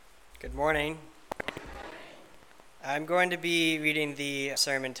Good morning. I'm going to be reading the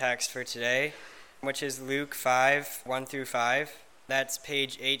sermon text for today, which is Luke 5, 1 through 5. That's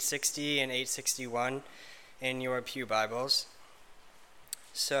page 860 and 861 in your pew Bibles.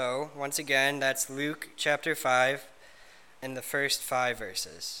 So, once again, that's Luke chapter 5 and the first 5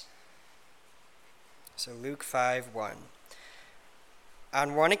 verses. So Luke 5, 1.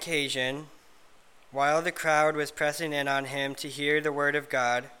 On one occasion, while the crowd was pressing in on him to hear the word of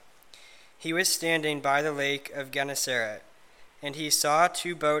God, he was standing by the lake of Gennesaret, and he saw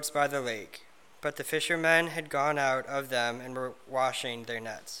 2 boats by the lake, but the fishermen had gone out of them and were washing their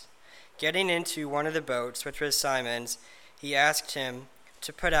nets. Getting into one of the boats, which was Simon's, he asked him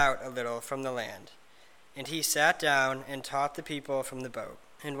to put out a little from the land. And he sat down and taught the people from the boat.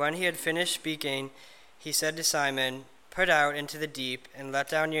 And when he had finished speaking, he said to Simon, "Put out into the deep and let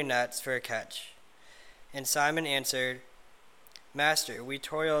down your nets for a catch." And Simon answered, "Master, we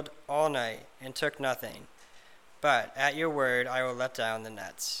toiled all night and took nothing, but at your word I will let down the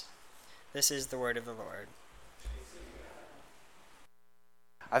nets." This is the word of the Lord.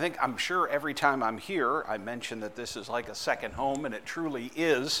 I'm sure every time I'm here, I mention that this is like a second home, and it truly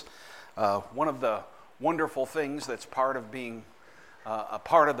is. One of the wonderful things that's part of being a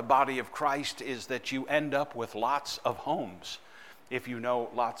part of the body of Christ is that you end up with lots of homes. If you know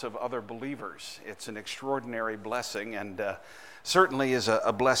lots of other believers, it's an extraordinary blessing, and certainly is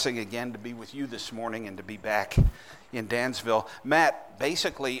a blessing again to be with you this morning and to be back in Dansville. Matt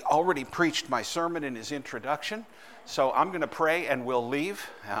basically already preached my sermon in his introduction, so I'm going to pray and we'll leave.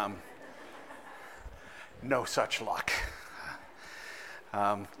 No such luck.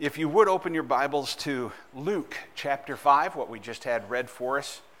 If you would open your Bibles to Luke chapter 5, what we just had read for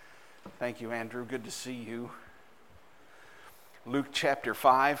us. Thank you, Andrew. Good to see you. Luke chapter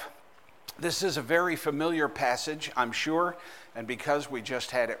 5. This is a very familiar passage, I'm sure, and because we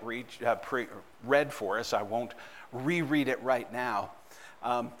just had it read for us, I won't reread it right now.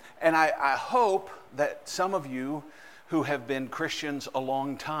 And I hope that some of you who have been Christians a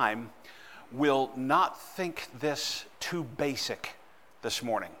long time will not think this too basic this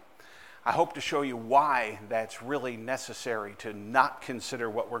morning. I hope to show you why that's really necessary to not consider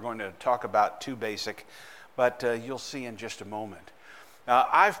what we're going to talk about too basic, but you'll see in just a moment.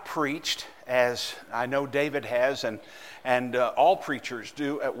 I've preached, as I know David has, and all preachers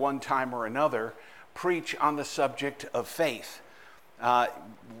do at one time or another, preach on the subject of faith.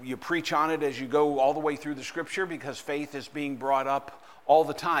 You preach on it as you go all the way through the Scripture because faith is being brought up all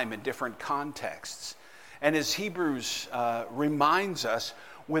the time in different contexts. And as Hebrews reminds us,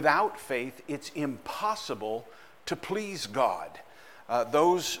 without faith, it's impossible to please God.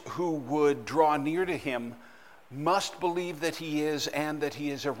 Those who would draw near to Him must believe that He is, and that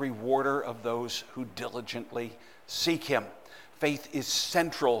He is a rewarder of those who diligently seek Him. Faith is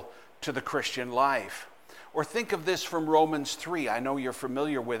central to the Christian life. Or think of this from Romans 3. I know you're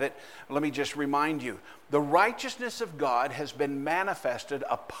familiar with it. Let me just remind you. The righteousness of God has been manifested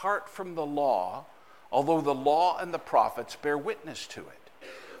apart from the law, although the law and the prophets bear witness to it.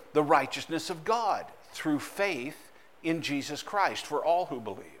 The righteousness of God through faith in Jesus Christ for all who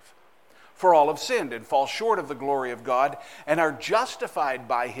believe. For all have sinned and fall short of the glory of God and are justified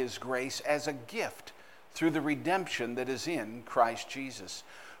by His grace as a gift through the redemption that is in Christ Jesus,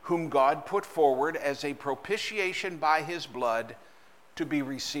 whom God put forward as a propitiation by His blood to be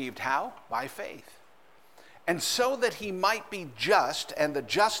received. How? By faith. And so that He might be just and the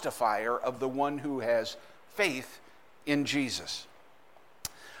justifier of the one who has faith in Jesus.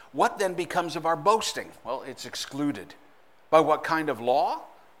 What then becomes of our boasting? Well, it's excluded. By what kind of law?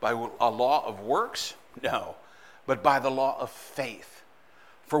 By a law of works? No, but by the law of faith.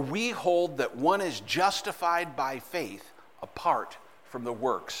 For we hold that one is justified by faith apart from the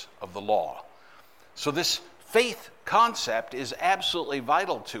works of the law. So this faith concept is absolutely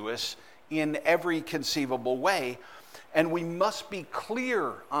vital to us in every conceivable way, and we must be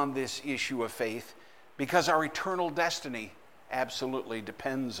clear on this issue of faith because our eternal destiny absolutely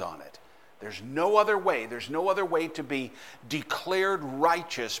depends on it. There's no other way to be declared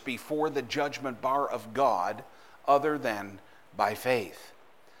righteous before the judgment bar of God other than by faith.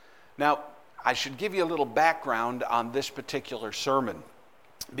 Now, I should give you a little background on this particular sermon,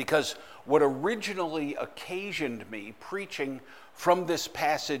 because what originally occasioned me preaching from this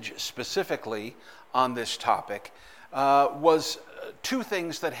passage specifically on this topic was 2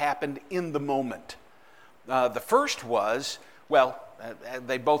 things that happened in the moment. The first was,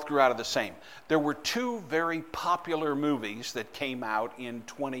 they both grew out of the same. There were 2 very popular movies that came out in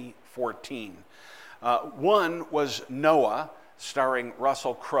 2014. One was Noah, starring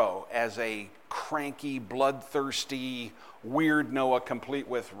Russell Crowe as a cranky, bloodthirsty, weird Noah, complete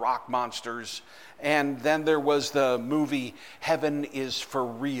with rock monsters. And then there was the movie Heaven is for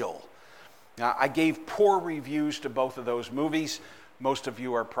Real. Now, I gave poor reviews to both of those movies. Most of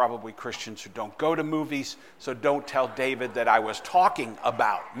you are probably Christians who don't go to movies, so don't tell David that I was talking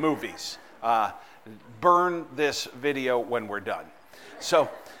about movies. Burn this video when we're done. So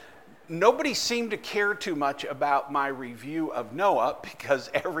nobody seemed to care too much about my review of Noah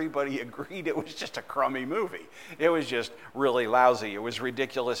because everybody agreed it was just a crummy movie. It was just really lousy. It was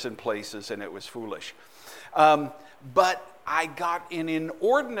ridiculous in places and it was foolish. But I got an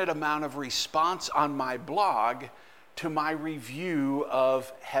inordinate amount of response on my blog to my review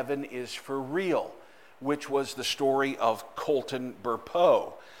of Heaven is for Real, which was the story of Colton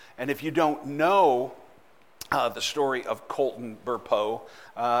Burpo. And if you don't know the story of Colton Burpo,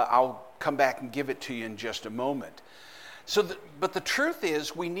 I'll come back and give it to you in just a moment. But the truth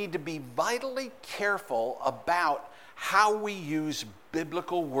is, we need to be vitally careful about how we use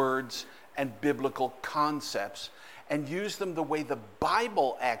biblical words and biblical concepts and use them the way the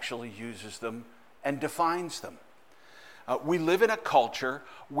Bible actually uses them and defines them. We live in a culture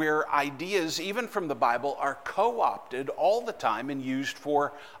where ideas, even from the Bible, are co-opted all the time and used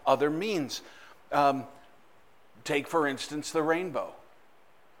for other means. Take, for instance, the rainbow,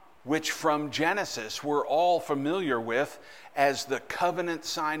 which from Genesis we're all familiar with as the covenant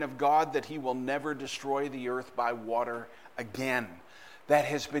sign of God that he will never destroy the earth by water again. That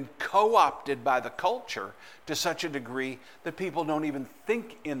has been co-opted by the culture to such a degree that people don't even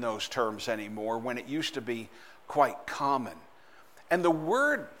think in those terms anymore when it used to be quite common. And the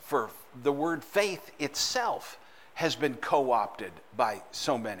word faith itself has been co-opted by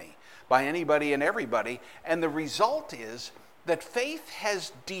so many, by anybody and everybody. And the result is that faith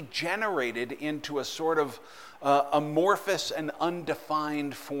has degenerated into a sort of amorphous and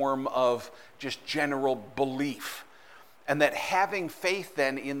undefined form of just general belief. And that having faith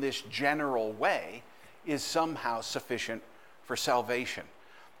then in this general way is somehow sufficient for salvation.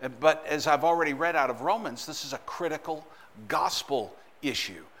 But as I've already read out of Romans, this is a critical gospel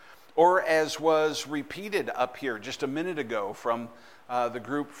issue. Or as was repeated up here just a minute ago from the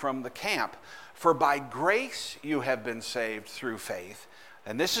group from the camp, for by grace you have been saved through faith.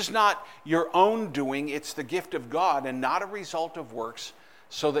 And this is not your own doing, it's the gift of God and not a result of works,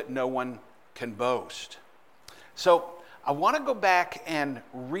 so that no one can boast. So I want to go back and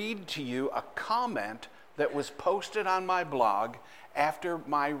read to you a comment that was posted on my blog after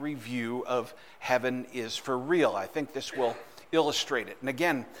my review of Heaven is for Real. I think this will illustrate it. And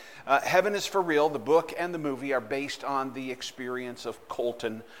again, Heaven is for Real, the book and the movie, are based on the experience of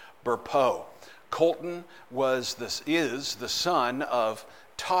Colton Burpo. Colton is the son of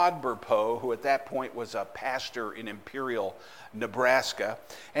Todd Burpo, who at that point was a pastor in Imperial, Nebraska,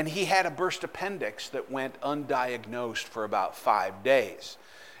 and he had a burst appendix that went undiagnosed for about 5 days.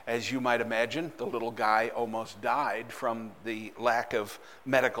 As you might imagine, the little guy almost died from the lack of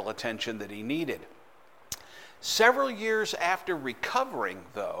medical attention that he needed. Several years after recovering,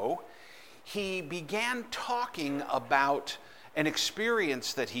 though, he began talking about an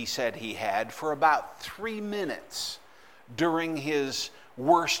experience that he said he had for about 3 minutes during his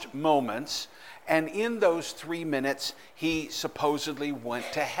worst moments. And in those 3 minutes, he supposedly went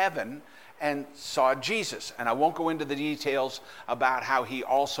to heaven and saw Jesus. And I won't go into the details about how he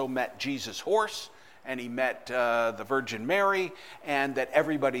also met Jesus' horse, and he met the Virgin Mary, and that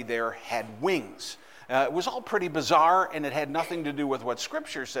everybody there had wings. It was all pretty bizarre, and it had nothing to do with what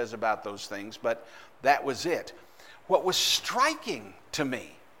Scripture says about those things, but that was it. What was striking to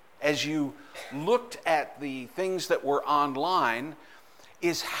me as you looked at the things that were online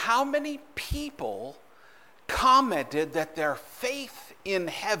is how many people commented that their faith in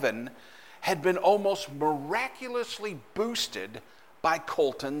heaven had been almost miraculously boosted by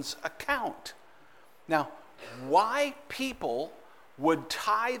Colton's account. Now, why people would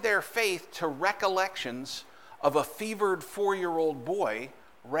tie their faith to recollections of a fevered 4-year-old boy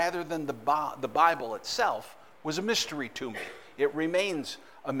rather than the Bible itself was a mystery to me. It remains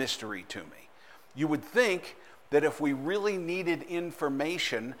a mystery to me. You would think that if we really needed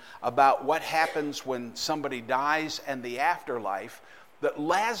information about what happens when somebody dies and the afterlife, that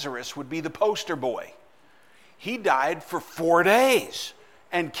Lazarus would be the poster boy. He died for 4 days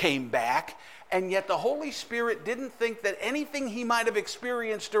and came back, and yet the Holy Spirit didn't think that anything he might have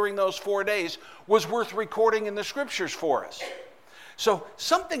experienced during those 4 days was worth recording in the Scriptures for us. So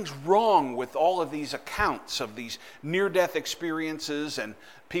something's wrong with all of these accounts of these near-death experiences and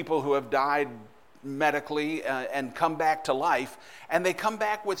people who have died medically and come back to life, and they come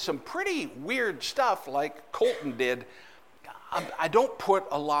back with some pretty weird stuff like Colton did. I don't put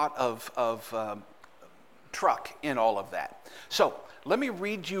a lot of truck in all of that. So let me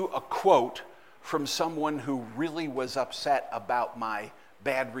read you a quote from someone who really was upset about my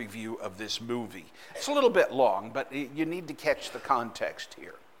bad review of this movie. It's a little bit long, but you need to catch the context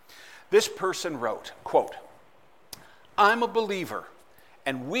here. This person wrote, quote, "I'm a believer,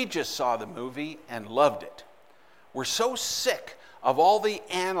 and we just saw the movie and loved it. We're so sick of all the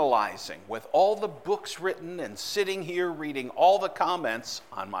analyzing with all the books written and sitting here reading all the comments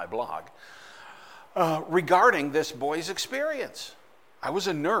on my blog regarding this boy's experience. I was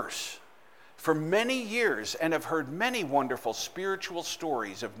a nurse for many years and have heard many wonderful spiritual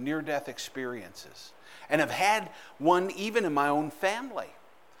stories of near-death experiences and have had one even in my own family.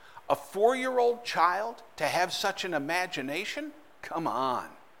 A 4-year-old child to have such an imagination? Come on.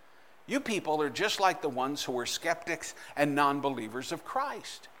 You people are just like the ones who are skeptics and non-believers of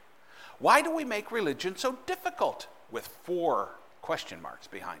Christ. Why do we make religion so difficult?" With 4 question marks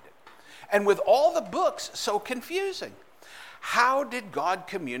behind it. "And with all the books so confusing. How did God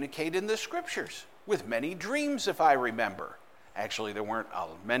communicate in the scriptures? With many dreams, if I remember." Actually, there weren't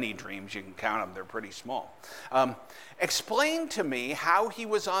many dreams. You can count them. They're pretty small. "Explain to me how he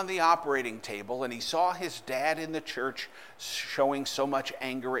was on the operating table and he saw his dad in the church showing so much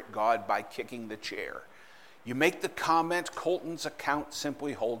anger at God by kicking the chair. You make the comment Colton's account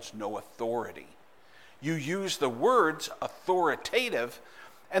simply holds no authority. You use the words authoritative,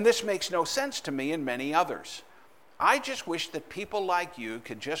 and this makes no sense to me and many others. I just wish that people like you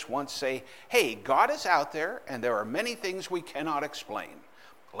could just once say, hey, God is out there and there are many things we cannot explain.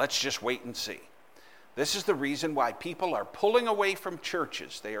 Let's just wait and see. This is the reason why people are pulling away from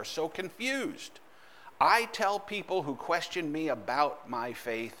churches. They are so confused. I tell people who question me about my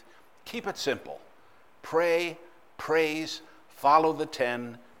faith, keep it simple. Pray, praise, follow the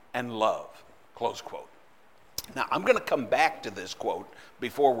 10, and love." Close quote. Now, I'm going to come back to this quote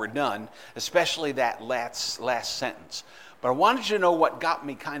before we're done, especially that last sentence. But I wanted you to know what got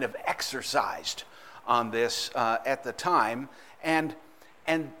me kind of exercised on this at the time, and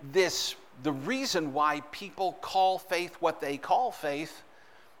the reason why people call faith what they call faith,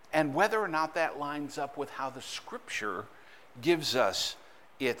 and whether or not that lines up with how the Scripture gives us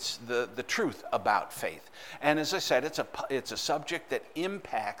the truth about faith. And as I said, it's a subject that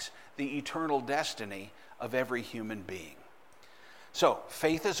impacts the eternal destiny of every human being. So,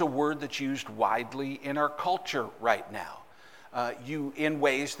 faith is a word that's used widely in our culture right now, in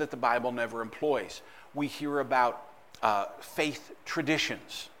ways that the Bible never employs. We hear about faith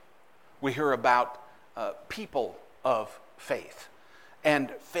traditions. We hear about people of faith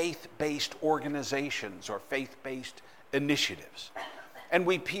and faith-based organizations or faith-based initiatives. And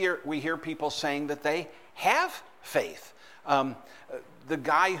we hear people saying that they have faith. The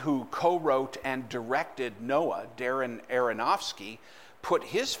guy who co-wrote and directed Noah, Darren Aronofsky, put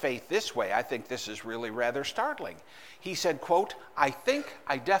his faith this way. I think this is really rather startling. He said, quote, "I think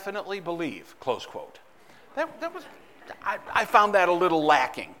I definitely believe," close quote. I found that a little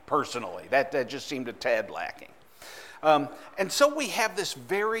lacking, personally. That just seemed a tad lacking. And so we have this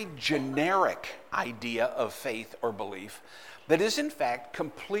very generic idea of faith or belief that is in fact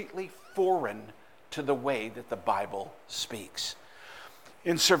completely foreign to the way that the Bible speaks.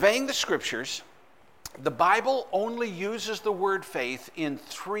 In surveying the Scriptures, the Bible only uses the word faith in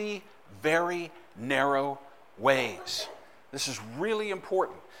 3 very narrow ways. This is really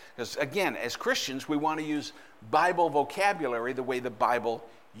important because, again, as Christians, we want to use Bible vocabulary the way the Bible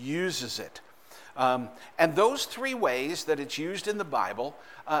uses it. And those 3 ways that it's used in the Bible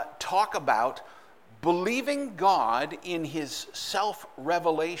talk about believing God in his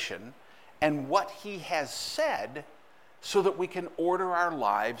self-revelation and what he has said so that we can order our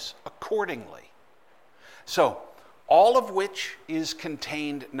lives accordingly. So, all of which is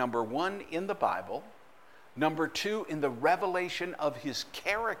contained, number 1, in the Bible, number 2, in the revelation of his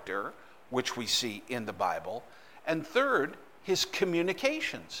character, which we see in the Bible, and third, his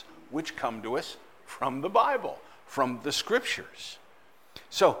communications, which come to us from the Bible, from the Scriptures.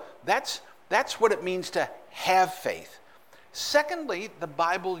 So, that's what it means to have faith. Secondly, the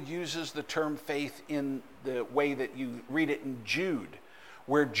Bible uses the term faith in the way that you read it in Jude,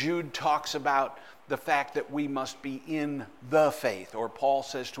 where Jude talks about the fact that we must be in the faith, or Paul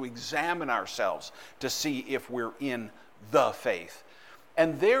says to examine ourselves to see if we're in the faith.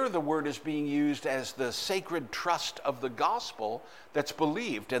 And there the word is being used as the sacred trust of the gospel that's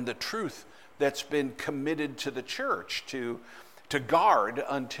believed and the truth that's been committed to the church to guard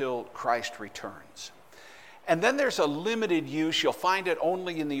until Christ returns. And then there's a limited use, you'll find it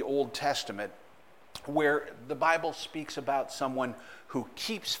only in the Old Testament, where the Bible speaks about someone who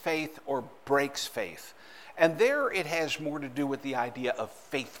keeps faith or breaks faith. And there it has more to do with the idea of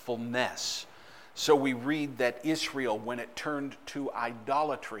faithfulness. So we read that Israel, when it turned to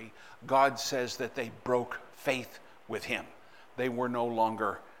idolatry, God says that they broke faith with him. They were no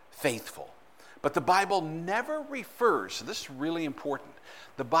longer faithful. But the Bible never refers, this is really important,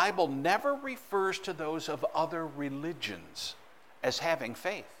 the Bible never refers to those of other religions as having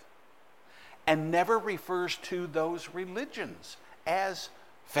faith, and never refers to those religions as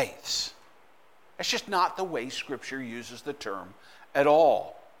faiths. It's just not the way Scripture uses the term at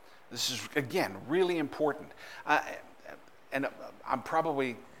all. This is, again, really important. And I'm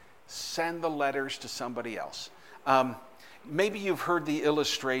probably send the letters to somebody else. Maybe you've heard the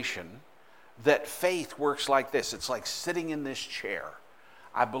illustration that faith works like this. It's like sitting in this chair.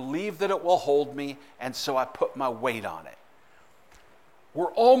 I believe that it will hold me, and so I put my weight on it.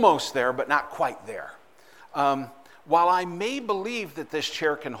 We're almost there, but not quite there. While I may believe that this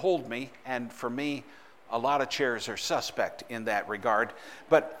chair can hold me, and for me, a lot of chairs are suspect in that regard,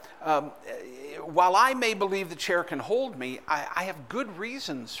 but while I may believe the chair can hold me, I have good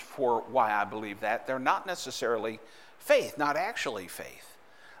reasons for why I believe that. They're not necessarily faith, not actually faith.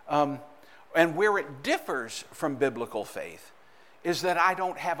 And where it differs from biblical faith is that I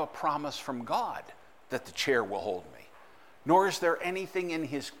don't have a promise from God that the chair will hold me, nor is there anything in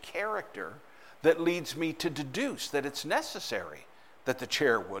his character that leads me to deduce that it's necessary that the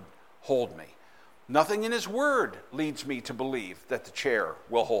chair would hold me. Nothing in his word leads me to believe that the chair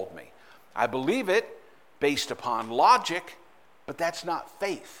will hold me. I believe it based upon logic, but that's not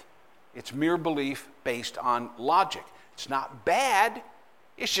faith. It's mere belief based on logic. It's not bad,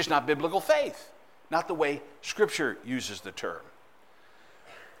 it's just not biblical faith, not the way Scripture uses the term.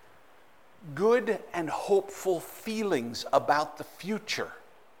 Good and hopeful feelings about the future,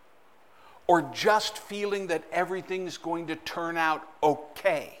 or just feeling that everything's going to turn out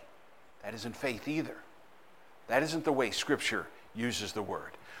okay, that isn't faith either. That isn't the way Scripture uses the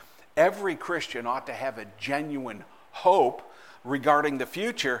word. Every Christian ought to have a genuine hope regarding the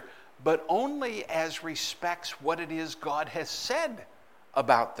future, but only as respects what it is God has said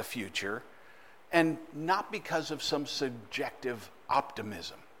about the future, and not because of some subjective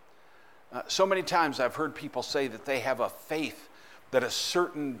optimism. So many times I've heard people say that they have a faith that a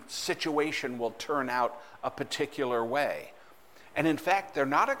certain situation will turn out a particular way. And in fact, they're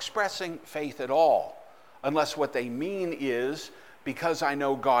not expressing faith at all, unless what they mean is, because I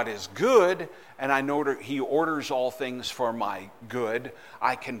know God is good, and I know that he orders all things for my good,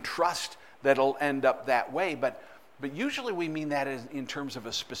 I can trust that it'll end up that way. But usually we mean that in terms of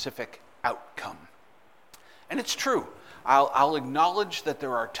a specific outcome. And it's true. I'll acknowledge that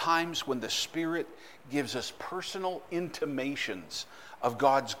there are times when the Spirit gives us personal intimations of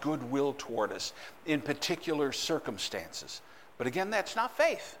God's goodwill toward us in particular circumstances. But again, that's not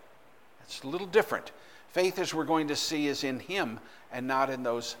faith. It's a little different. Faith, as we're going to see, is in him and not in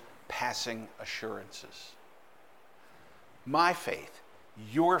those passing assurances. My faith,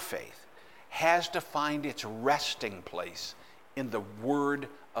 your faith, has to find its resting place in the Word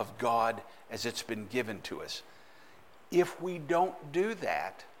of God as it's been given to us. If we don't do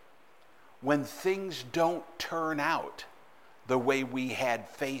that, when things don't turn out the way we had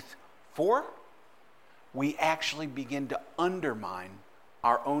faith for, we actually begin to undermine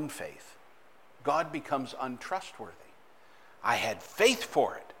our own faith. God becomes untrustworthy. I had faith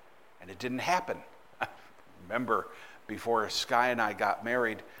for it, and it didn't happen. Remember, before Sky and I got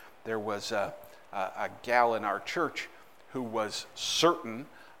married, there was a gal in our church who was certain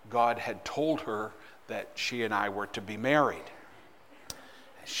God had told her that she and I were to be married.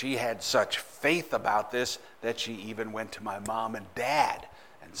 She had such faith about this that she even went to my mom and dad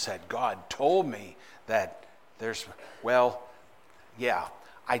and said, God told me that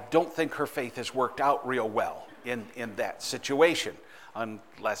I don't think her faith has worked out real well in that situation,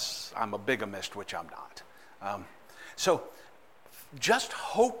 unless I'm a bigamist, which I'm not. So just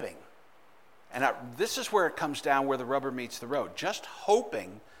hoping, and this is where it comes down where the rubber meets the road, just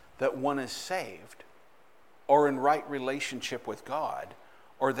hoping that one is saved or in right relationship with God,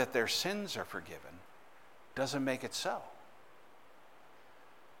 or that their sins are forgiven, doesn't make it so.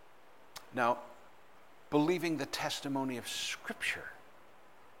 Now, believing the testimony of Scripture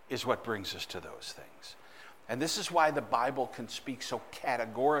is what brings us to those things. And this is why the Bible can speak so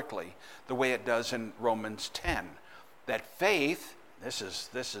categorically the way it does in Romans 10. That faith, this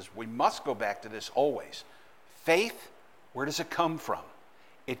is we must go back to this always. Faith, where does it come from?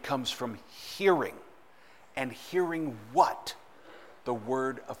 It comes from hearing. And hearing what? The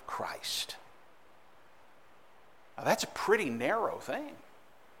word of Christ. Now that's a pretty narrow thing.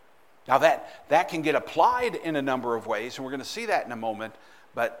 Now that can get applied in a number of ways, and we're going to see that in a moment,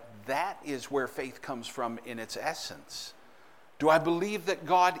 but that is where faith comes from in its essence. Do I believe that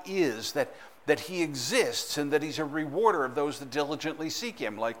God is, that he exists, and that he's a rewarder of those that diligently seek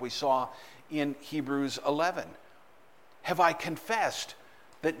him, like we saw in Hebrews 11? Have I confessed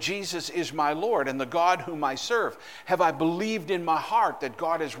that Jesus is my Lord and the God whom I serve? Have I believed in my heart that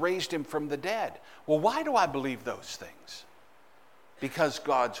God has raised him from the dead? Well, why do I believe those things? Because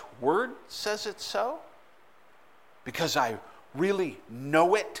God's word says it so? Because I really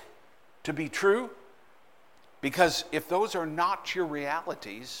know it to be true? Because if those are not your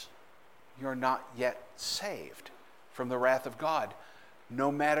realities, you're not yet saved from the wrath of God,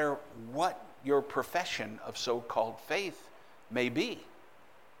 no matter what your profession of so-called faith may be.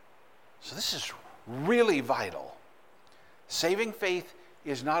 So this is really vital. Saving faith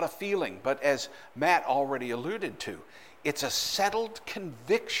is not a feeling, but as Matt already alluded to, it's a settled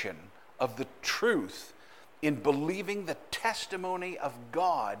conviction of the truth in believing the testimony of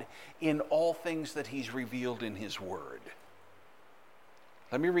God in all things that he's revealed in his word.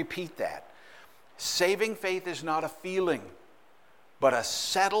 Let me repeat that. Saving faith is not a feeling, but a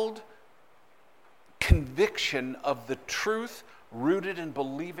settled conviction of the truth rooted in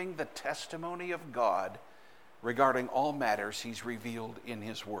believing the testimony of God regarding all matters he's revealed in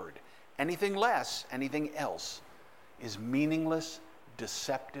his word. Anything less, anything else, is meaningless,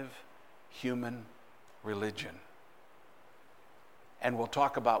 deceptive, human religion. And we'll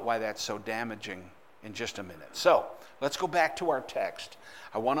talk about why that's so damaging in just a minute. So, let's go back to our text.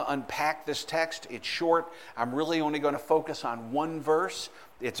 I want to unpack this text. It's short. I'm really only going to focus on one verse.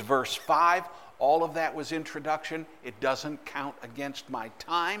 It's verse 5. All of that was introduction. It doesn't count against my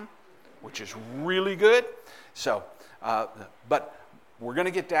time, which is really good. So, but we're going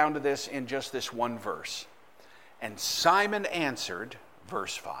to get down to this in just this one verse. And Simon answered,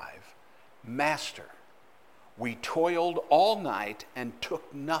 verse 5, Master, we toiled all night and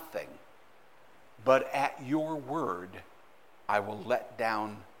took nothing, but at your word I will let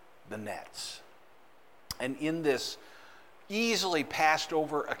down the nets. And in this easily passed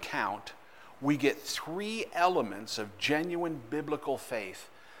over account, we get three elements of genuine biblical faith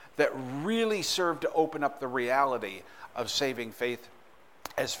that really serve to open up the reality of saving faith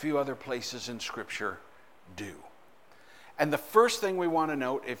as few other places in Scripture do. And the first thing we want to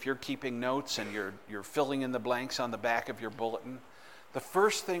note, if you're keeping notes and you're filling in the blanks on the back of your bulletin, the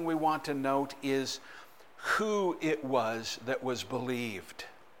first thing we want to note is who it was that was believed.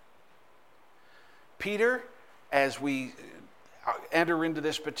 Peter, as we enter into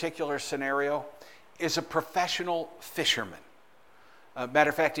this particular scenario, is a professional fisherman. Matter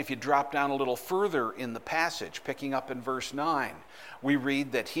of fact, if you drop down a little further in the passage, picking up in verse 9, we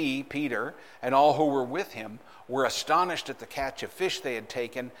read that he, Peter, and all who were with him were astonished at the catch of fish they had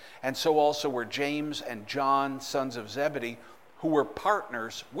taken, and so also were James and John, sons of Zebedee, who were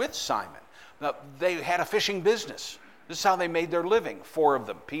partners with Simon. Now, they had a fishing business. This is how they made their living. Four of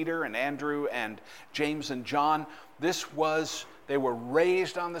them, Peter and Andrew and James and John. They were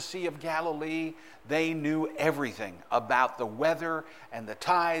raised on the Sea of Galilee. They knew everything about the weather and the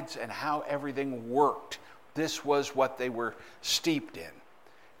tides and how everything worked. This was what they were steeped in.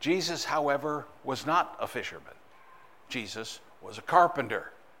 Jesus, however, was not a fisherman. Jesus was a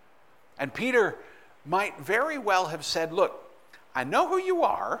carpenter. And Peter might very well have said, look, I know who you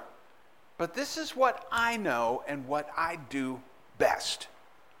are, but this is what I know and what I do best.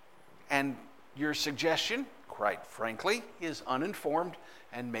 And your suggestion, quite frankly, is uninformed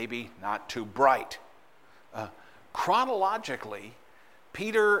and maybe not too bright. Chronologically,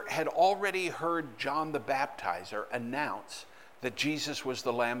 Peter had already heard John the Baptizer announce that Jesus was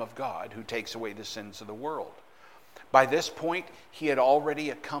the Lamb of God who takes away the sins of the world. By this point, he had already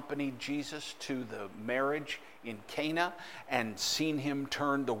accompanied Jesus to the marriage in Cana and seen him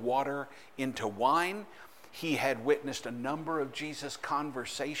turn the water into wine. He had witnessed a number of Jesus'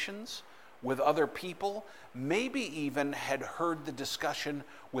 conversations with other people, maybe even had heard the discussion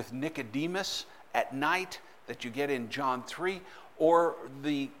with Nicodemus at night that you get in John 3, or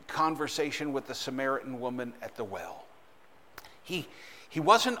the conversation with the Samaritan woman at the well. He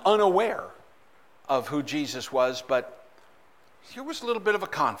wasn't unaware of who Jesus was, but here was a little bit of a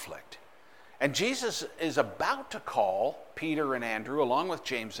conflict. And Jesus is about to call Peter and Andrew, along with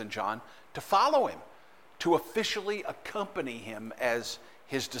James and John, to follow him, to officially accompany him as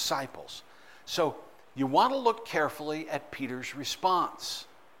his disciples. So you want to look carefully at Peter's response.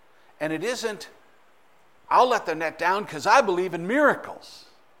 And it isn't, I'll let the net down because I believe in miracles.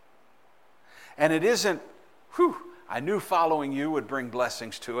 And it isn't, I knew following you would bring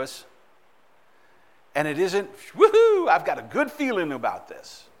blessings to us. And it isn't, I've got a good feeling about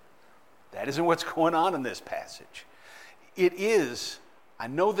this. That isn't what's going on in this passage. It is, I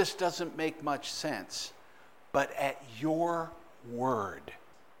know this doesn't make much sense, but at your word,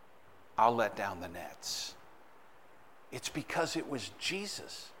 I'll let down the nets. It's because it was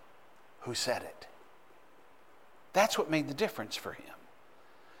Jesus who said it. That's what made the difference for him.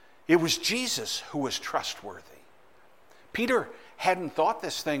 It was Jesus who was trustworthy. Peter hadn't thought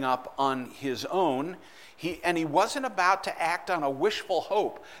this thing up on his own. He wasn't about to act on a wishful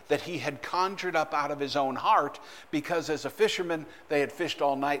hope that he had conjured up out of his own heart, because as a fisherman, they had fished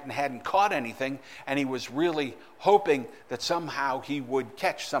all night and hadn't caught anything, and he was really hoping that somehow he would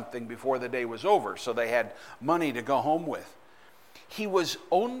catch something before the day was over, so they had money to go home with. He was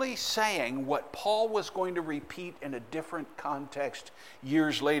only saying what Paul was going to repeat in a different context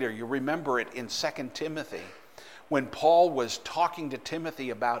years later. You remember it in 2 Timothy. When Paul was talking to Timothy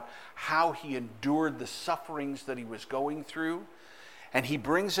about how he endured the sufferings that he was going through, and he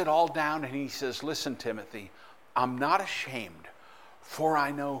brings it all down and he says, listen, Timothy, I'm not ashamed, for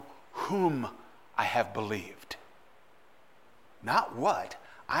I know whom I have believed. Not what,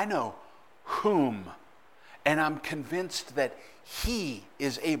 I know whom. And I'm convinced that he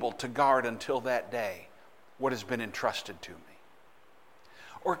is able to guard until that day what has been entrusted to me.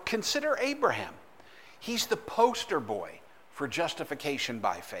 Or consider Abraham. He's the poster boy for justification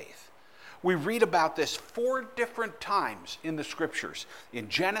by faith. We read about this 4 different times in the scriptures. In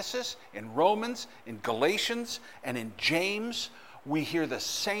Genesis, in Romans, in Galatians, and in James, we hear the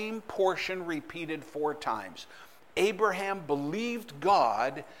same portion repeated 4 times. Abraham believed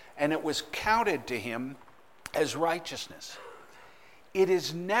God, and it was counted to him as righteousness. It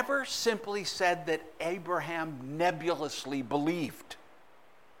is never simply said that Abraham nebulously believed.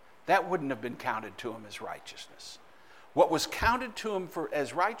 That wouldn't have been counted to him as righteousness. What was counted to him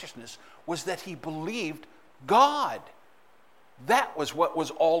as righteousness was that he believed God. That was what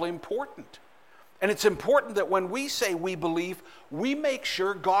was all important. And it's important that when we say we believe, we make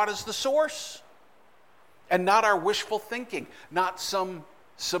sure God is the source, and not our wishful thinking, not some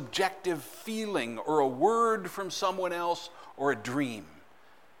subjective feeling or a word from someone else or a dream.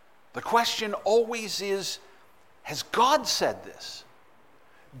 The question always is, has God said this?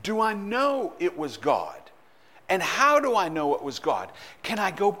 Do I know it was God? And how do I know it was God? Can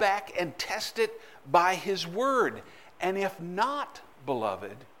I go back and test it by his word? And if not,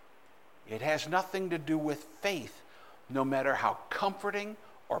 beloved, it has nothing to do with faith, no matter how comforting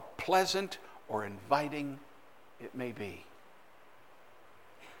or pleasant or inviting it may be.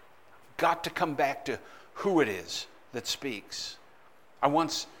 Got to come back to who it is that speaks. I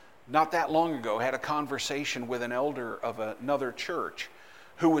once, not that long ago, had a conversation with an elder of another church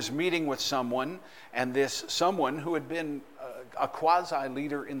who was meeting with someone, and this someone who had been a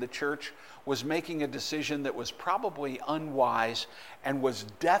quasi-leader in the church was making a decision that was probably unwise and was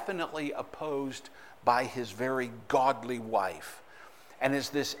definitely opposed by his very godly wife. And as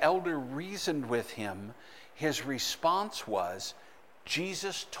this elder reasoned with him, his response was,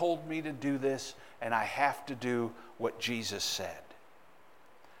 Jesus told me to do this, and I have to do what Jesus said.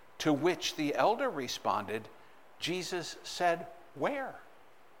 To which the elder responded, Jesus said, where?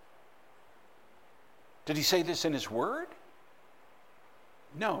 Did he say this in his word?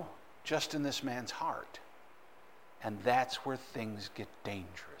 No, just in this man's heart. And that's where things get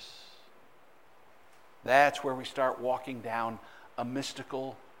dangerous. That's where we start walking down a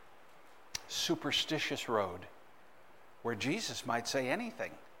mystical, superstitious road where Jesus might say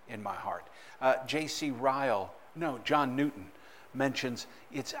anything in my heart. John Newton mentions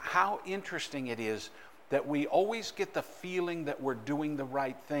it's how interesting it is that we always get the feeling that we're doing the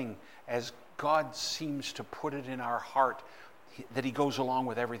right thing as God seems to put it in our heart that he goes along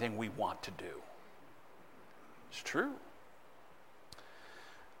with everything we want to do. It's true.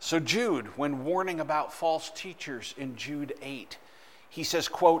 So Jude, when warning about false teachers in Jude 8, he says,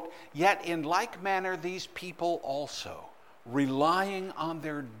 quote, "Yet in like manner these people also, relying on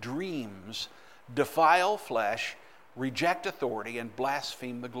their dreams, defile flesh, reject authority, and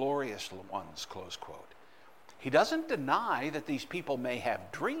blaspheme the glorious ones," close quote. He doesn't deny that these people may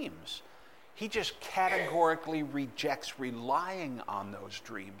have dreams. He just categorically rejects relying on those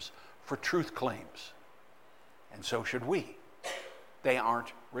dreams for truth claims. And so should we. They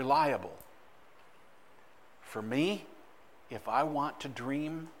aren't reliable. For me, if I want to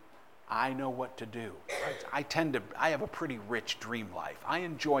dream, I know what to do. I have a pretty rich dream life. I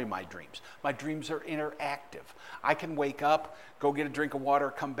enjoy my dreams. My dreams are interactive. I can wake up, go get a drink of water,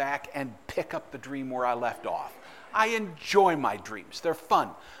 come back, and pick up the dream where I left off. I enjoy my dreams. They're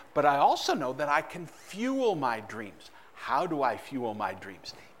fun. But I also know that I can fuel my dreams. How do I fuel my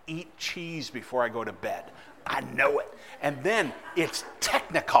dreams? Eat cheese before I go to bed. I know it. And then it's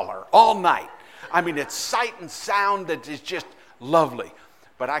Technicolor all night. I mean, it's sight and sound that is just lovely.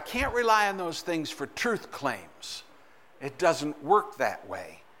 But I can't rely on those things for truth claims. It doesn't work that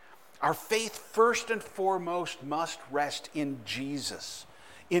way. Our faith, first and foremost, must rest in Jesus,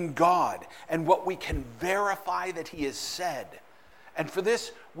 in God, and what we can verify that he has said. And for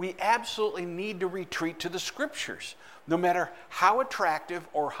this, we absolutely need to retreat to the Scriptures, no matter how attractive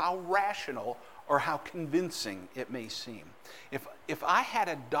or how rational or how convincing it may seem. If I had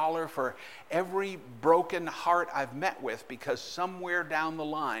 $1 for every broken heart I've met with because somewhere down the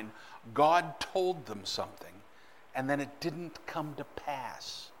line God told them something and then it didn't come to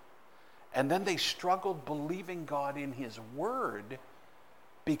pass, and then they struggled believing God in his word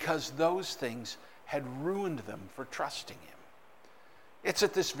because those things had ruined them for trusting him. It's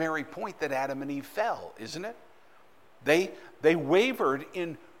at this very point that Adam and Eve fell, isn't it? They wavered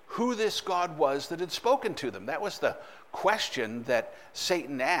in who this God was that had spoken to them. That was the question that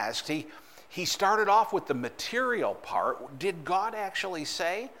Satan asked. He started off with the material part. Did God actually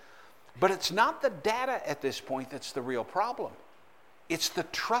say? But it's not the data at this point that's the real problem. It's the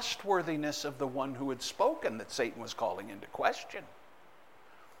trustworthiness of the one who had spoken that Satan was calling into question.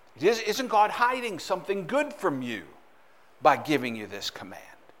 Isn't God hiding something good from you by giving you this command?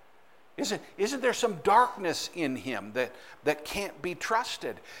 Isn't there some darkness in him that can't be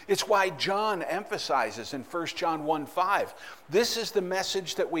trusted? It's why John emphasizes in 1 John 1:5, this is the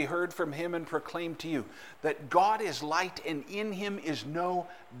message that we heard from him and proclaimed to you, that God is light and in him is no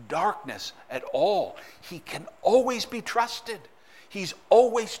darkness at all. He can always be trusted. He's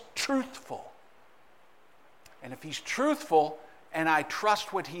always truthful. And if he's truthful and I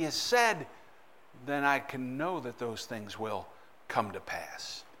trust what he has said, then I can know that those things will come to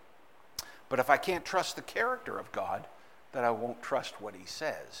pass. But if I can't trust the character of God, then I won't trust what he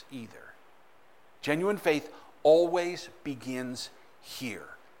says either. Genuine faith always begins here.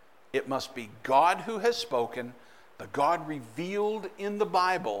 It must be God who has spoken, the God revealed in the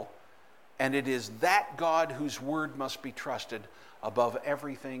Bible, and it is that God whose word must be trusted above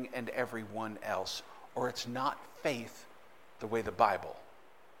everything and everyone else, or it's not faith the way the Bible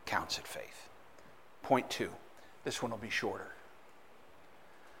counts it faith. Point 2. This one will be shorter.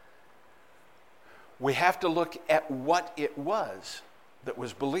 We have to look at what it was that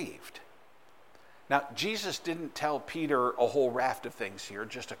was believed. Now, Jesus didn't tell Peter a whole raft of things here,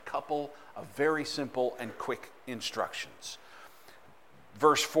 just a couple of very simple and quick instructions.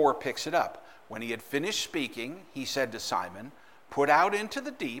 Verse 4 picks it up. When he had finished speaking, he said to Simon, "Put out into the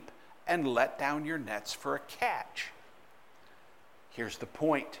deep and let down your nets for a catch." Here's the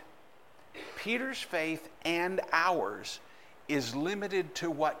point. Peter's faith and ours is limited to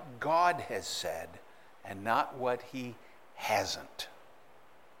what God has said and not what he hasn't.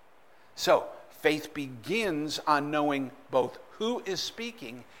 So, faith begins on knowing both who is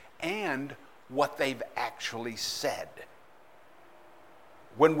speaking and what they've actually said.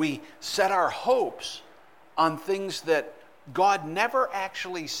 When we set our hopes on things that God never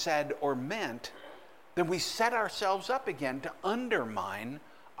actually said or meant, then we set ourselves up again to undermine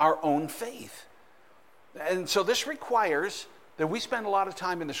our own faith. And so this requires that we spend a lot of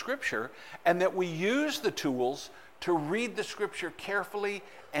time in the Scripture and that we use the tools to read the Scripture carefully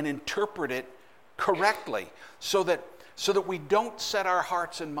and interpret it correctly so that we don't set our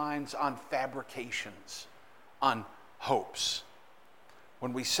hearts and minds on fabrications, on hopes.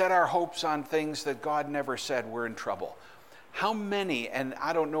 When we set our hopes on things that God never said, we're in trouble. How many, and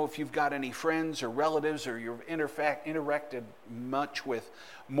I don't know if you've got any friends or relatives or you've interacted much with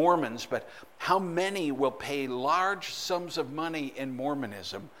Mormons, but how many will pay large sums of money in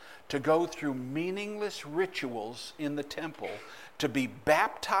Mormonism to go through meaningless rituals in the temple, to be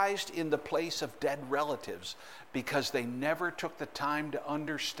baptized in the place of dead relatives because they never took the time to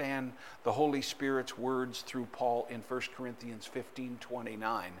understand the Holy Spirit's words through Paul in 1 Corinthians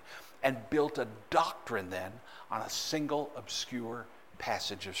 15:29, and built a doctrine then on a single obscure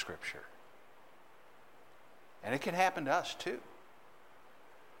passage of Scripture. And it can happen to us too.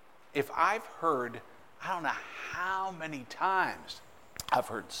 If I've heard, I don't know how many times I've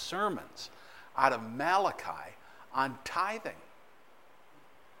heard sermons out of Malachi on tithing.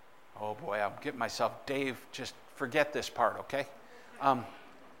 Oh boy, I'm getting myself, Dave, just forget this part, okay?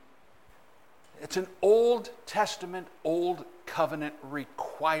 It's an Old Testament, Old Covenant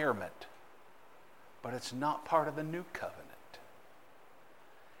requirement, but it's not part of the New Covenant.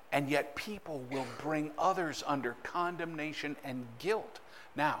 And yet people will bring others under condemnation and guilt.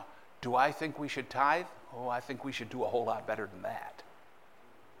 Now, do I think we should tithe? Oh, I think we should do a whole lot better than that.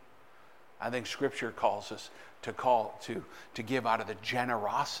 I think Scripture calls us to give out of the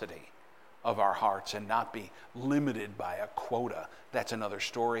generosity of our hearts and not be limited by a quota. That's another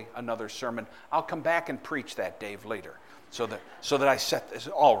story, another sermon. I'll come back and preach that, Dave, later, so that I set this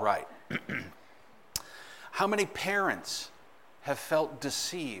all right. How many parents have felt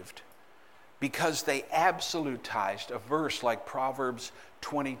deceived because they absolutized a verse like Proverbs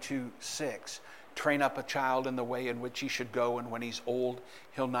 22:6? Train up a child in the way in which he should go, and when he's old,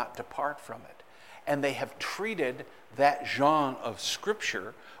 he'll not depart from it. And they have treated that genre of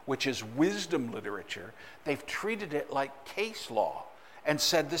scripture, which is wisdom literature, they've treated it like case law and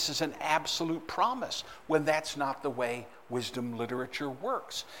said this is an absolute promise, when that's not the way wisdom literature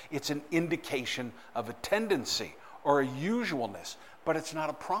works. It's an indication of a tendency or a usualness, but it's not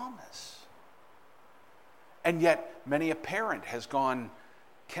a promise. And yet, many a parent has gone,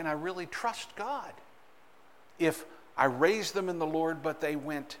 can I really trust God if I raised them in the Lord, but they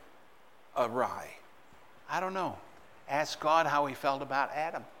went awry? I don't know. Ask God how he felt about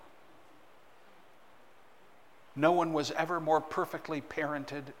Adam. No one was ever more perfectly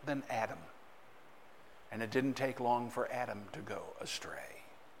parented than Adam. And it didn't take long for Adam to go astray.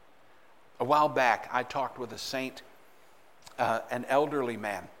 A while back, I talked with a saint, an elderly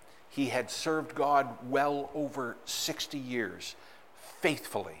man. He had served God well over 60 years,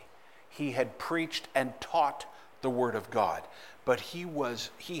 faithfully. He had preached and taught the Word of God. But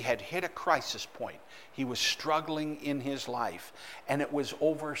he had hit a crisis point. He was struggling in his life. And it was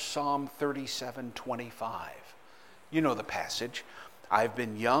over Psalm 37:25. You know the passage. I've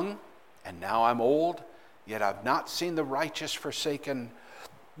been young, and now I'm old, yet I've not seen the righteous forsaken,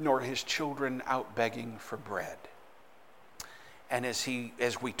 nor his children out begging for bread. And as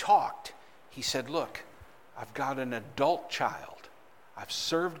we talked, he said, look, I've got an adult child. I've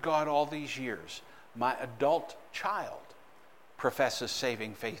served God all these years. My adult child professes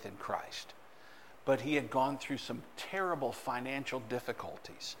saving faith in Christ. But he had gone through some terrible financial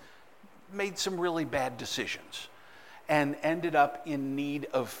difficulties, made some really bad decisions, and ended up in need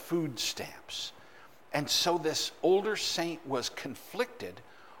of food stamps. And so this older saint was conflicted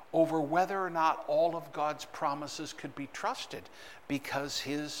over whether or not all of God's promises could be trusted, because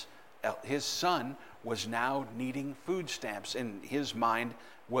his son was now needing food stamps, and his mind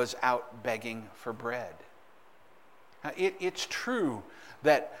was out begging for bread. Now, it's true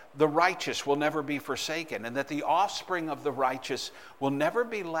that the righteous will never be forsaken, and that the offspring of the righteous will never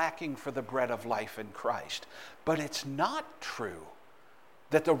be lacking for the bread of life in Christ. But it's not true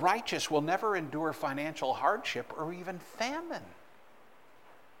that the righteous will never endure financial hardship or even famine.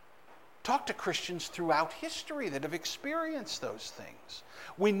 Talk to Christians throughout history that have experienced those things.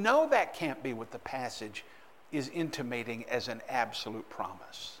 We know that can't be what the passage is intimating as an absolute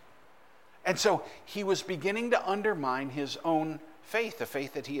promise. And so he was beginning to undermine his own faith, the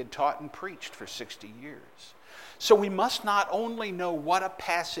faith that he had taught and preached for 60 years. So we must not only know what a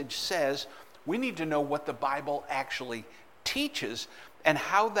passage says, we need to know what the Bible actually teaches and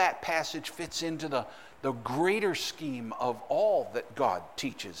how that passage fits into the greater scheme of all that God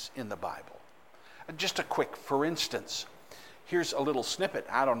teaches in the Bible. Just a quick, for instance, here's a little snippet.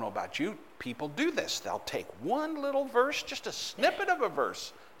 I don't know about you, people do this. They'll take one little verse, just a snippet of a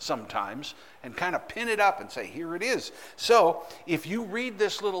verse sometimes, and kind of pin it up and say, here it is. So if you read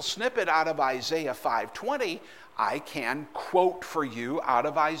this little snippet out of Isaiah 5:20, I can quote for you out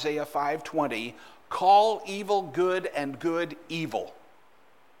of Isaiah 5:20, call evil good and good evil.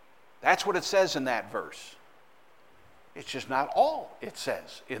 That's what it says in that verse. It's just not all it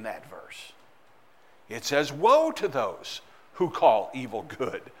says in that verse. It says, woe to those who call evil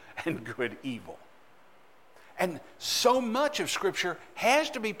good and good evil. And so much of Scripture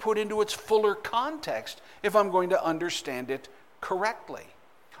has to be put into its fuller context if I'm going to understand it correctly.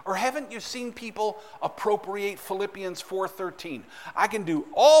 Or haven't you seen people appropriate Philippians 4:13? I can do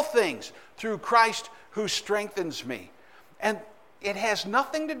all things through Christ who strengthens me. And it has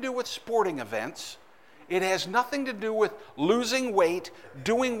nothing to do with sporting events. It has nothing to do with losing weight,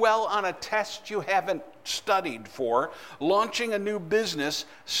 doing well on a test you haven't studied for, launching a new business,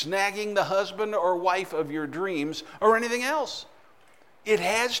 snagging the husband or wife of your dreams, or anything else. It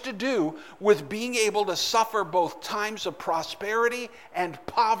has to do with being able to suffer both times of prosperity and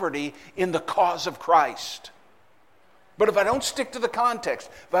poverty in the cause of Christ. But if I don't stick to the context,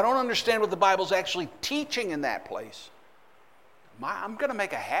 if I don't understand what the Bible's actually teaching in that place, I'm going to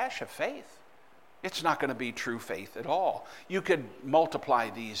make a hash of faith. It's not going to be true faith at all. You could multiply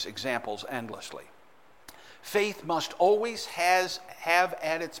these examples endlessly. Faith must always have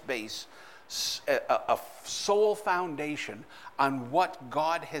at its base a sole foundation on what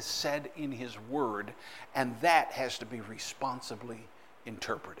God has said in His Word, and that has to be responsibly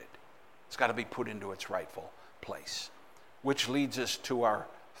interpreted. It's got to be put into its rightful place. Which leads us to our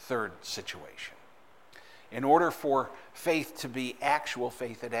third situation. In order for faith to be actual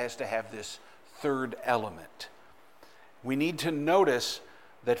faith, it has to have this third element. We need to notice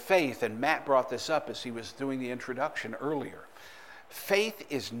that faith, and Matt brought this up as he was doing the introduction earlier, faith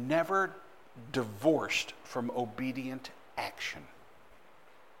is never divorced from obedient action.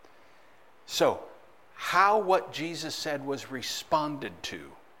 So, how what Jesus said was responded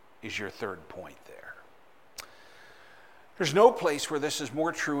to is your third point there. There's no place where this is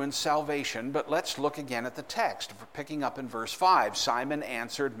more true in salvation, but let's look again at the text. Picking up in verse 5, Simon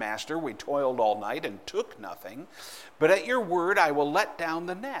answered, "Master, we toiled all night and took nothing, but at your word I will let down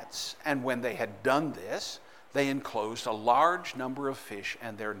the nets." And when they had done this, they enclosed a large number of fish,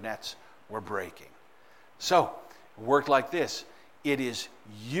 and their nets were breaking. So, it worked like this. It is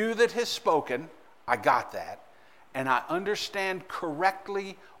you that has spoken. I got that. And I understand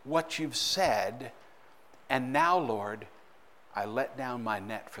correctly what you've said. And now, Lord, I let down my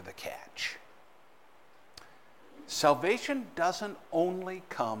net for the catch. Salvation doesn't only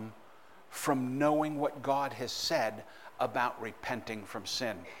come from knowing what God has said about repenting from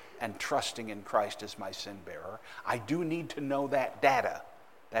sin and trusting in Christ as my sin bearer. I do need to know that data.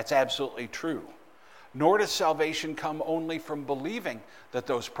 That's absolutely true. Nor does salvation come only from believing that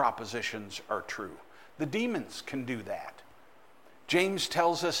those propositions are true. The demons can do that. James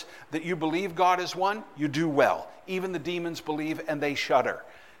tells us that you believe God is one, you do well. Even the demons believe and they shudder.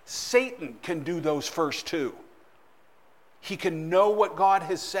 Satan can do those first two. He can know what God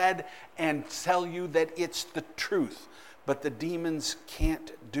has said and tell you that it's the truth. But the demons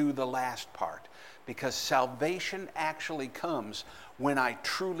can't do the last part, because salvation actually comes when I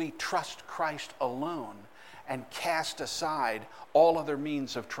truly trust Christ alone and cast aside all other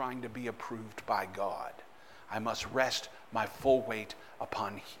means of trying to be approved by God. I must rest my full weight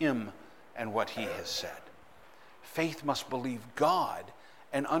upon Him and what He has said. Faith must believe God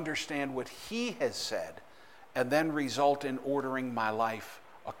and understand what He has said, and then result in ordering my life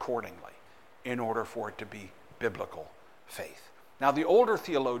accordingly in order for it to be biblical faith. Now, the older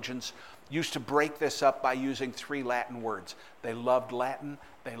theologians used to break this up by using 3 Latin words. They loved Latin.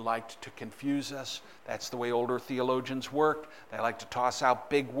 They liked to confuse us. That's the way older theologians worked. They like to toss out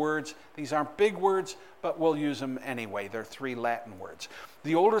big words. These aren't big words, but we'll use them anyway. They're 3 Latin words.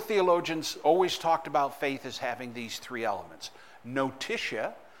 The older theologians always talked about faith as having these 3 elements.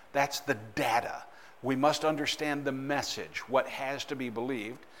 Notitia, that's the data. We must understand the message, what has to be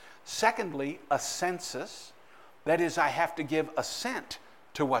believed. Secondly, assensus. That is, I have to give assent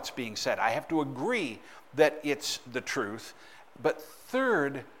to what's being said. I have to agree that it's the truth. But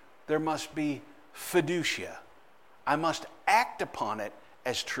third, there must be fiducia. I must act upon it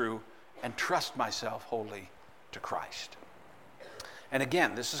as true and trust myself wholly to Christ. And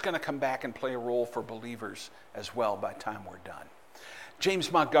again, this is going to come back and play a role for believers as well by the time we're done.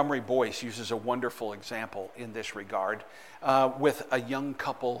 James Montgomery Boyce uses a wonderful example in this regard with a young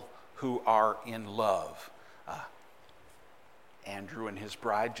couple who are in love. Andrew and his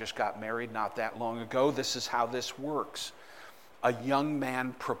bride just got married not that long ago. This is how this works. A young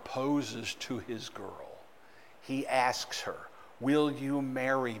man proposes to his girl. He asks her, "Will you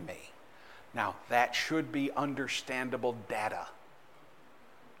marry me?" Now, that should be understandable data.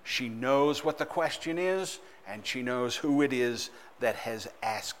 She knows what the question is, and she knows who it is that has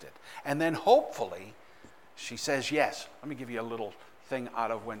asked it. And then hopefully, she says yes. Let me give you a little thing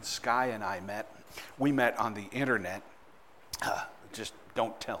out of when Sky and I met. We met on the internet. Just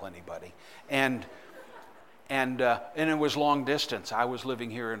don't tell anybody. And it was long distance. I was living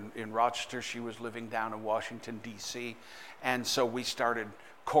here in Rochester. She was living down in Washington, D.C. And so we started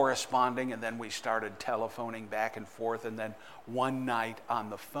corresponding, and then we started telephoning back and forth. And then one night on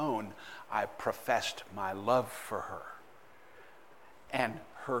the phone, I professed my love for her. And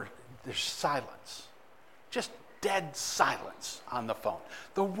there's silence, just dead silence on the phone.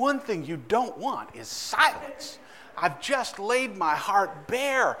 The one thing you don't want is silence. I've just laid my heart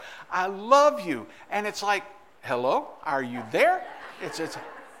bare. I love you. And it's like, hello, are you there?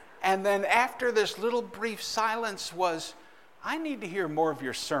 And then after this little brief silence was, I need to hear more of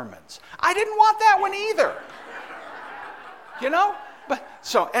your sermons. I didn't want that one either. You know? But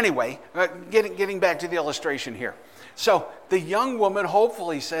so anyway, getting back to the illustration here. So the young woman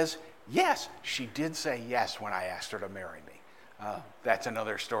hopefully says, yes. She did say yes when I asked her to marry me. That's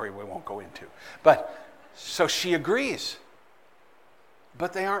another story we won't go into. But so she agrees.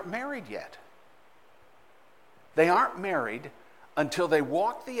 But they aren't married yet. They aren't married until they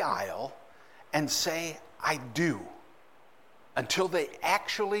walk the aisle and say, I do. Until they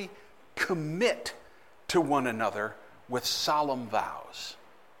actually commit to one another with solemn vows.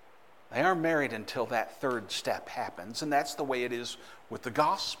 They aren't married until that third step happens, and that's the way it is with the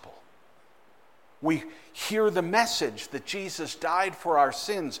gospel. We hear the message that Jesus died for our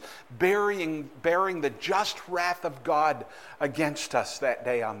sins, bearing the just wrath of God against us that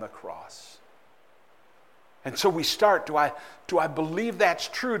day on the cross. And so we start, do I believe that's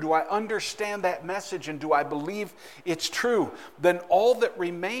true? Do I understand that message, and do I believe it's true? Then all that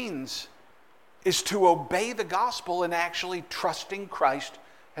remains is to obey the gospel and actually trusting Christ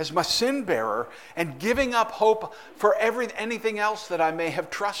as my sin bearer and giving up hope for anything else that I may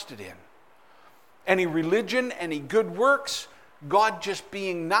have trusted in. Any religion, any good works, God just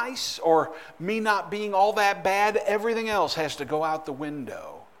being nice, or me not being all that bad, everything else has to go out the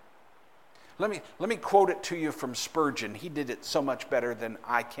window. Let me quote it to you from Spurgeon. He did it so much better than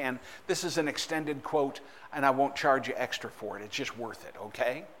I can. This is an extended quote, and I won't charge you extra for it. It's just worth it,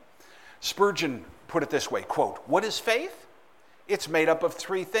 okay? Spurgeon put it this way, quote, "What is faith? It's made up of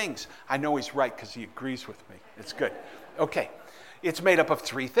three things." I know he's right because he agrees with me. It's good. Okay. It's made up of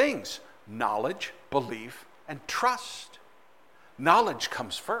three things: knowledge, belief, and trust. Knowledge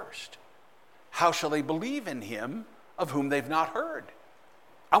comes first. How shall they believe in him of whom they've not heard?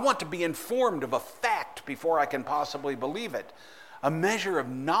 I want to be informed of a fact before I can possibly believe it. A measure of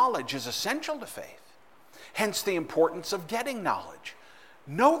knowledge is essential to faith. Hence the importance of getting knowledge.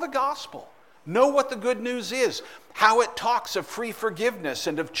 Know the gospel. Know what the good news is, how it talks of free forgiveness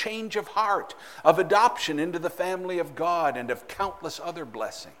and of change of heart, of adoption into the family of God, and of countless other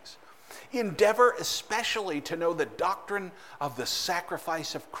blessings. Endeavor especially to know the doctrine of the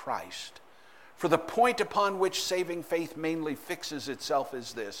sacrifice of Christ. For the point upon which saving faith mainly fixes itself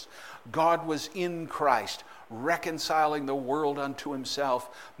is this: God was in Christ, reconciling the world unto himself,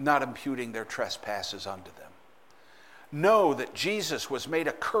 not imputing their trespasses unto them. Know that Jesus was made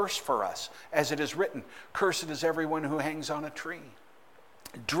a curse for us, as it is written, "Cursed is everyone who hangs on a tree."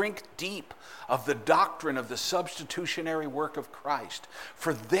 Drink deep of the doctrine of the substitutionary work of Christ,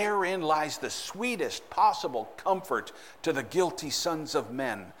 for therein lies the sweetest possible comfort to the guilty sons of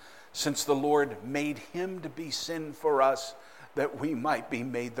men, since the Lord made him to be sin for us, that we might be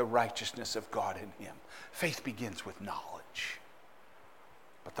made the righteousness of God in him. Faith begins with knowledge.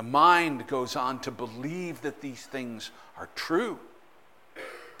 But the mind goes on to believe that these things are true.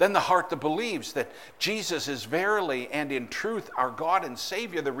 Then the heart that believes that Jesus is verily and in truth our God and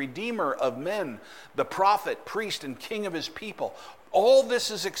Savior, the Redeemer of men, the prophet, priest, and king of his people. All this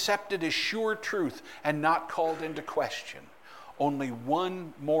is accepted as sure truth and not called into question. Only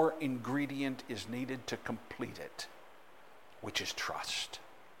one more ingredient is needed to complete it, which is trust.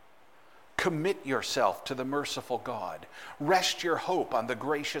 Commit yourself to the merciful God. Rest your hope on the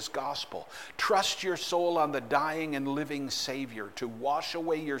gracious gospel. Trust your soul on the dying and living Savior to wash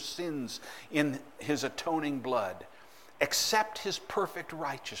away your sins in his atoning blood. Accept his perfect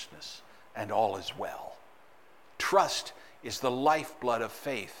righteousness, and all is well. Trust is the lifeblood of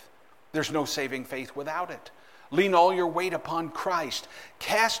faith. There's no saving faith without it. Lean all your weight upon Christ.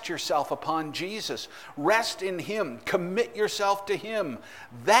 Cast yourself upon Jesus. Rest in him. Commit yourself to him.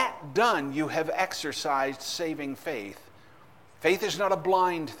 That done, you have exercised saving faith. Faith is not a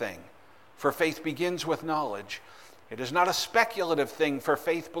blind thing, for faith begins with knowledge. It is not a speculative thing, for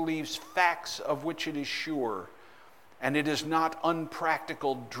faith believes facts of which it is sure. And it is not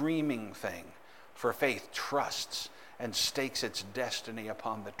unpractical dreaming thing, for faith trusts and stakes its destiny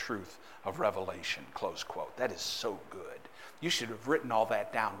upon the truth of revelation, close quote. That is so good. You should have written all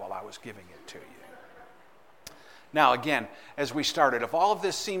that down while I was giving it to you. Now again, as we started, if all of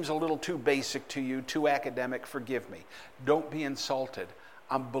this seems a little too basic to you, too academic, forgive me. Don't be insulted.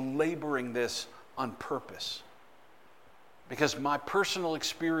 I'm belaboring this on purpose, because my personal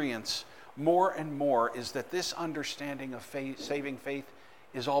experience more and more is that this understanding of faith, saving faith,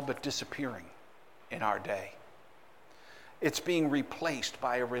 is all but disappearing in our day. It's being replaced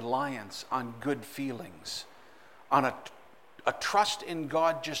by a reliance on good feelings, on a trust in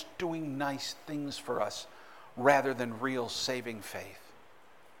God just doing nice things for us rather than real saving faith.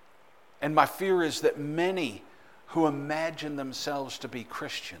 And my fear is that many who imagine themselves to be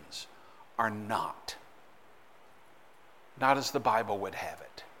Christians are not as the Bible would have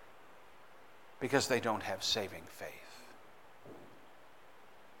it, because they don't have saving faith.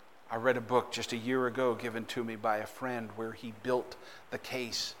 I read a book just a year ago given to me by a friend where he built the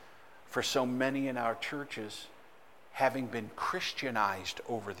case for so many in our churches having been Christianized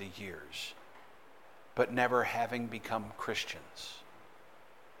over the years, but never having become Christians,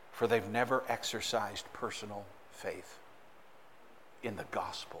 for they've never exercised personal faith in the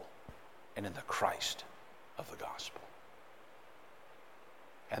gospel and in the Christ of the gospel.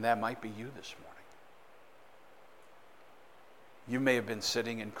 And that might be you this morning. You may have been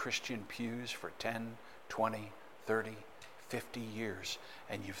sitting in Christian pews for 10, 20, 30, 50 years,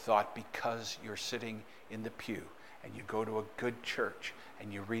 and you've thought because you're sitting in the pew and you go to a good church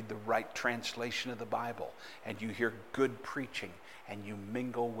and you read the right translation of the Bible and you hear good preaching and you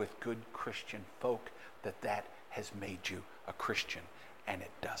mingle with good Christian folk, that has made you a Christian, and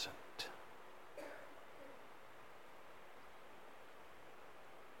it doesn't.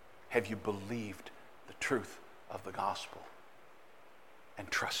 Have you believed the truth of the gospel and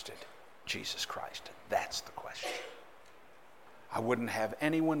trusted Jesus Christ? That's the question. I wouldn't have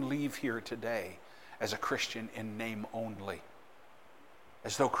anyone leave here today as a Christian in name only,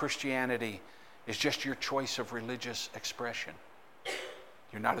 as though Christianity is just your choice of religious expression.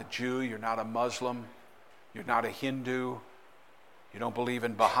 You're not a Jew, you're not a Muslim, you're not a Hindu, you don't believe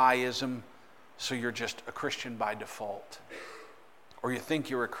in Baha'ism, so you're just a Christian by default. Or you think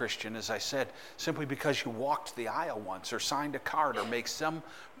you're a Christian, as I said, simply because you walked the aisle once or signed a card or made some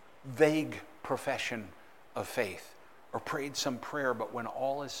vague profession of faith or prayed some prayer, but when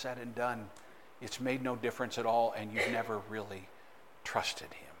all is said and done, it's made no difference at all and you've never really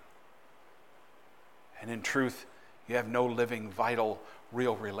trusted him. And in truth, you have no living, vital,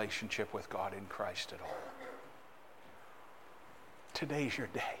 real relationship with God in Christ at all. Today's your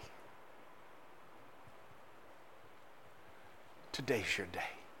day. Today's your day.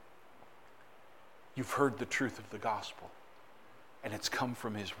 You've heard the truth of the gospel, and it's come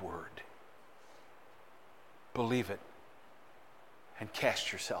from his word. Believe it and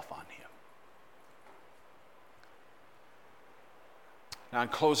cast yourself on him. Now, in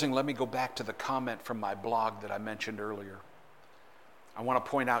closing, let me go back to the comment from my blog that I mentioned earlier. I want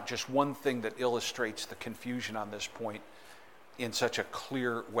to point out just one thing that illustrates the confusion on this point in such a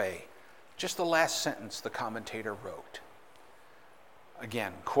clear way. Just the last sentence the commentator wrote.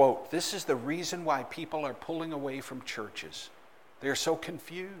 Again, quote, "This is the reason why people are pulling away from churches. They are so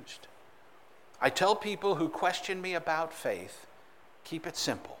confused. I tell people who question me about faith, keep it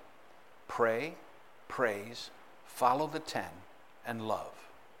simple. Pray, praise, follow the 10, and love."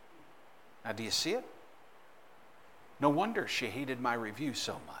 Now, do you see it? No wonder she hated my review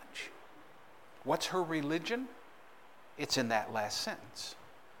so much. What's her religion? It's in that last sentence.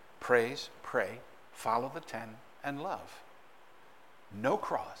 Praise, pray, follow the 10, and love. No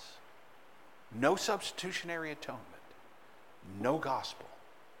cross, no substitutionary atonement, no gospel.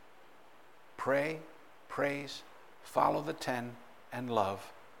 Pray, praise, follow the 10, and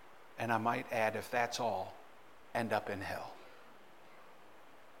love. And I might add, if that's all, end up in hell.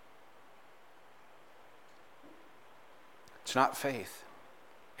 It's not faith.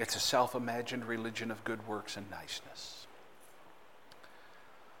 It's a self-imagined religion of good works and niceness.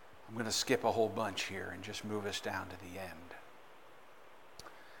 I'm going to skip a whole bunch here and just move us down to the end.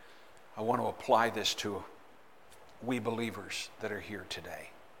 I want to apply this to we believers that are here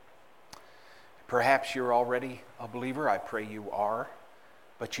today. Perhaps you're already a believer. I pray you are.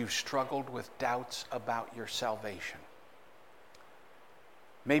 But you've struggled with doubts about your salvation.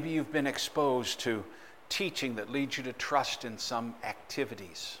 Maybe you've been exposed to teaching that leads you to trust in some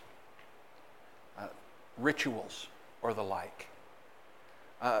activities, rituals, or the like.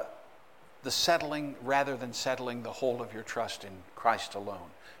 The settling rather than settling the whole of your trust in Christ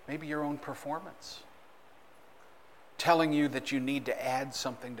alone. Maybe your own performance. Telling you that you need to add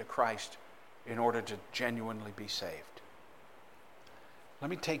something to Christ in order to genuinely be saved. Let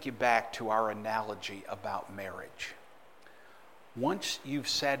me take you back to our analogy about marriage. Once you've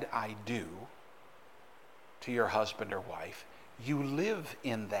said I do to your husband or wife, you live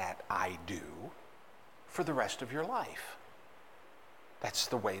in that I do for the rest of your life. That's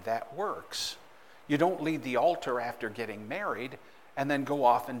the way that works. You don't leave the altar after getting married and then go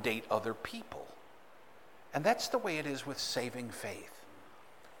off and date other people. And that's the way it is with saving faith.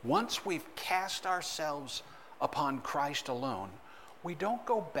 Once we've cast ourselves upon Christ alone, we don't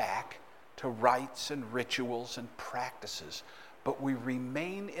go back to rites and rituals and practices, but we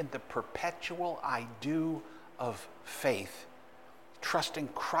remain in the perpetual I do of faith, trusting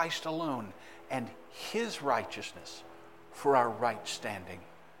Christ alone and his righteousness for our right standing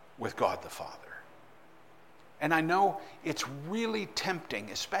with God the Father. And I know it's really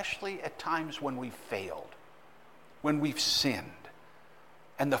tempting, especially at times when we've failed, when we've sinned,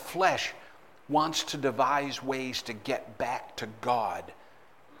 and the flesh wants to devise ways to get back to God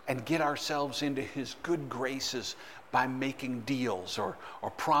and get ourselves into his good graces by making deals or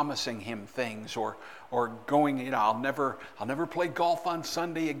promising him things or going, I'll never play golf on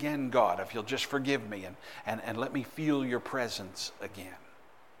Sunday again, God, if you'll just forgive me and let me feel your presence again.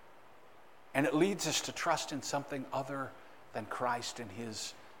 And it leads us to trust in something other than Christ and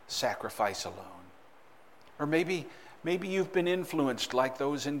his sacrifice alone. Or maybe Maybe you've been influenced like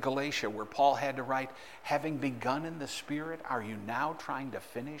those in Galatia where Paul had to write, having begun in the Spirit, are you now trying to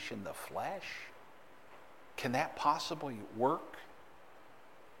finish in the flesh? Can that possibly work?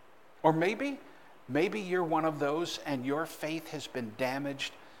 Or maybe you're one of those and your faith has been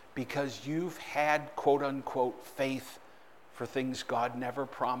damaged because you've had quote unquote faith for things God never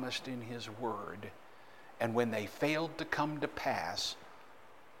promised in His Word. And when they failed to come to pass,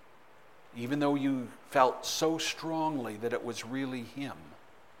 even though you felt so strongly that it was really Him,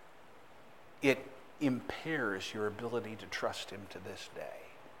 it impairs your ability to trust Him to this day.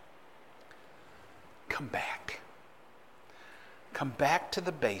 Come back. Come back to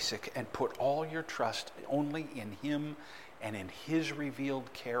the basic and put all your trust only in Him and in His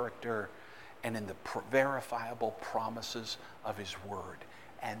revealed character and in the verifiable promises of His Word.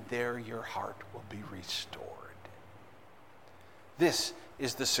 And there your heart will be restored. This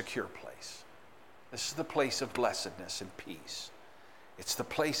is the secure place. This is the place of blessedness and peace. It's the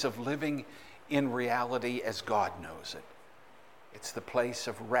place of living in reality as God knows it. It's the place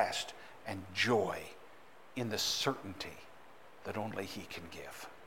of rest and joy in the certainty that only He can give.